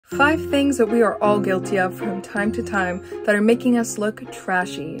5 things that we are all guilty of from time to time that are making us look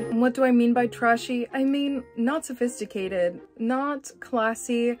trashy. And what do I mean by trashy? I mean not sophisticated, not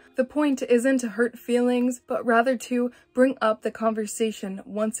classy. The point isn't to hurt feelings, but rather to bring up the conversation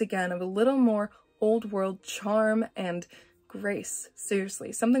once again of a little more old world charm and grace.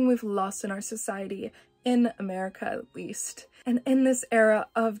 Seriously, something we've lost in our society, in America at least. And in this era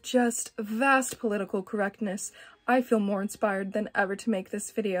of just vast political correctness, I feel more inspired than ever to make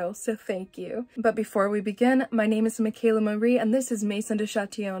this video, so thank you. But before we begin, my name is Michaela Marie and this is Maison de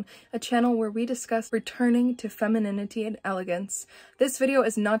Chatillon, a channel where we discuss returning to femininity and elegance. This video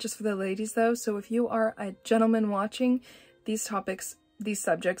is not just for the ladies though, so if you are a gentleman watching, these topics, these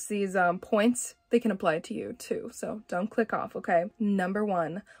subjects, these points, they can apply to you too, so don't click off, okay? Number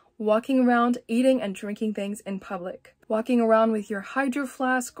 1. Walking around, eating and drinking things in public. Walking around with your hydro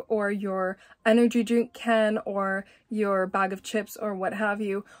flask or your energy drink can or your bag of chips or what have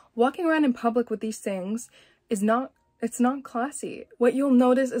you. Walking around in public with these things is not classy. What you'll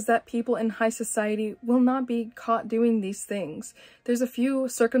notice is that people in high society will not be caught doing these things. There's a few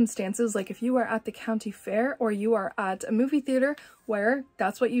circumstances, like if you are at the county fair or you are at a movie theater, where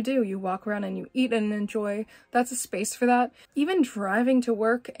that's what you do. You walk around and you eat and enjoy. That's a space for that. Even driving to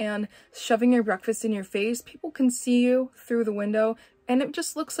work and shoving your breakfast in your face, people can see you through the window and it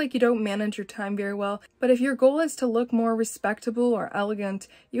just looks like you don't manage your time very well. But if your goal is to look more respectable or elegant,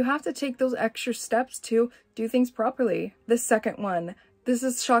 you have to take those extra steps to do things properly. The second one, this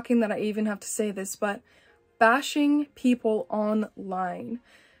is shocking that I even have to say this, but bashing people online.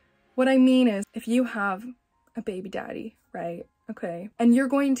 What I mean is, if you have a baby daddy, right? Okay. And you're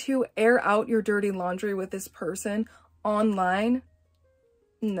going to air out your dirty laundry with this person online.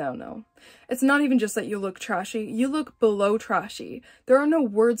 No. It's not even just that you look trashy, you look below trashy. There are no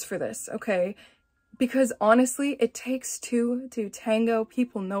words for this, okay? Because honestly, it takes two to tango.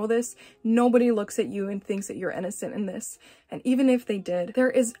 People know this. Nobody looks at you and thinks that you're innocent in this. And even if they did, there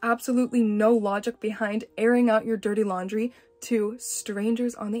is absolutely no logic behind airing out your dirty laundry to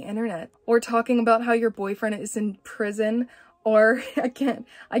strangers on the internet. Or talking about how your boyfriend is in prison, or I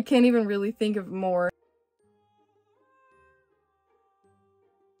can't even really think of more.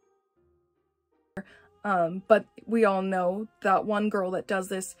 But we all know that one girl that does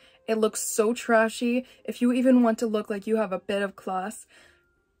this, it looks so trashy. If you even want to look like you have a bit of class,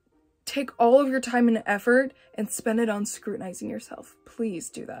 take all of your time and effort and spend it on scrutinizing yourself. Please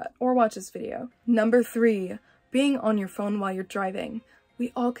do that, or watch this video. Number 3, being on your phone while you're driving.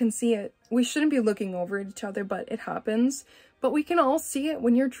 We all can see it. We shouldn't be looking over at each other, but it happens. But we can all see it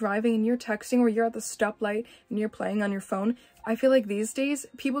when you're driving and you're texting or you're at the stoplight and you're playing on your phone. I feel like these days,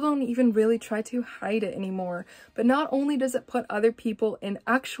 people don't even really try to hide it anymore. But not only does it put other people in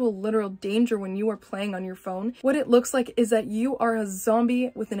actual literal danger when you are playing on your phone, what it looks like is that you are a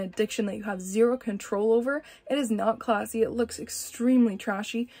zombie with an addiction that you have zero control over. It is not classy. It looks extremely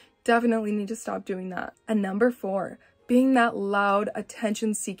trashy. Definitely need to stop doing that. And number 4, being that loud,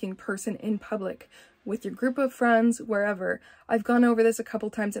 attention-seeking person in public. With your group of friends, wherever. I've gone over this a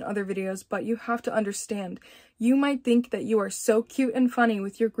couple times in other videos, but you have to understand, you might think that you are so cute and funny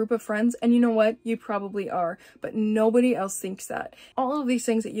with your group of friends, and you know what? You probably are, but nobody else thinks that. All of these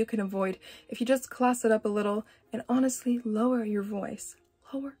things that you can avoid if you just class it up a little and honestly lower your voice.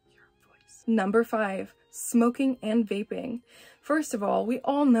 Lower your voice. Number 5, smoking and vaping. First of all, we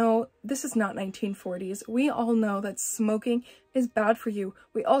all know this is not 1940s. We all know that smoking is bad for you.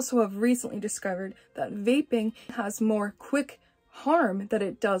 We also have recently discovered that vaping has more quick harm that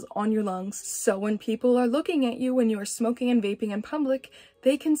it does on your lungs. So when people are looking at you when you are smoking and vaping in public,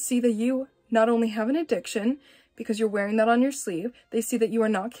 they can see that you not only have an addiction because you're wearing that on your sleeve, they see that you are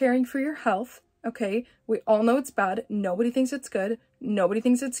not caring for your health. Okay, we all know it's bad. Nobody thinks it's good. Nobody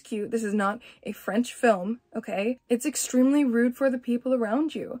thinks it's cute. This is not a French film, okay? It's extremely rude for the people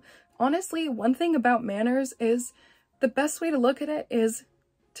around you. Honestly, one thing about manners is the best way to look at it is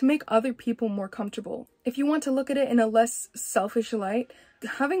to make other people more comfortable. If you want to look at it in a less selfish light,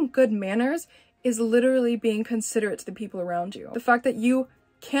 having good manners is literally being considerate to the people around you. The fact that you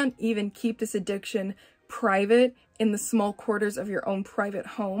can't even keep this addiction private in the small quarters of your own private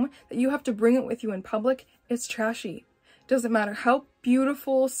home, that you have to bring it with you in public, it's trashy. Doesn't matter how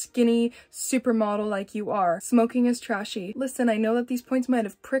beautiful, skinny, supermodel like you are, smoking is trashy. Listen, I know that these points might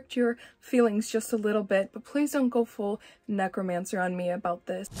have pricked your feelings just a little bit, but please don't go full necromancer on me about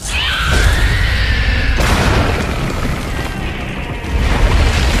this.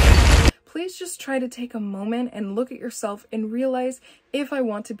 Please just try to take a moment and look at yourself and realize, if I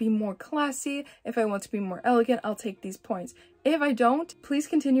want to be more classy, if I want to be more elegant, I'll take these points. If I don't, please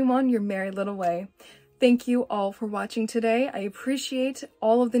continue on your merry little way. Thank you all for watching today. I appreciate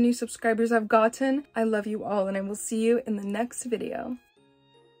all of the new subscribers I've gotten. I love you all, and I will see you in the next video.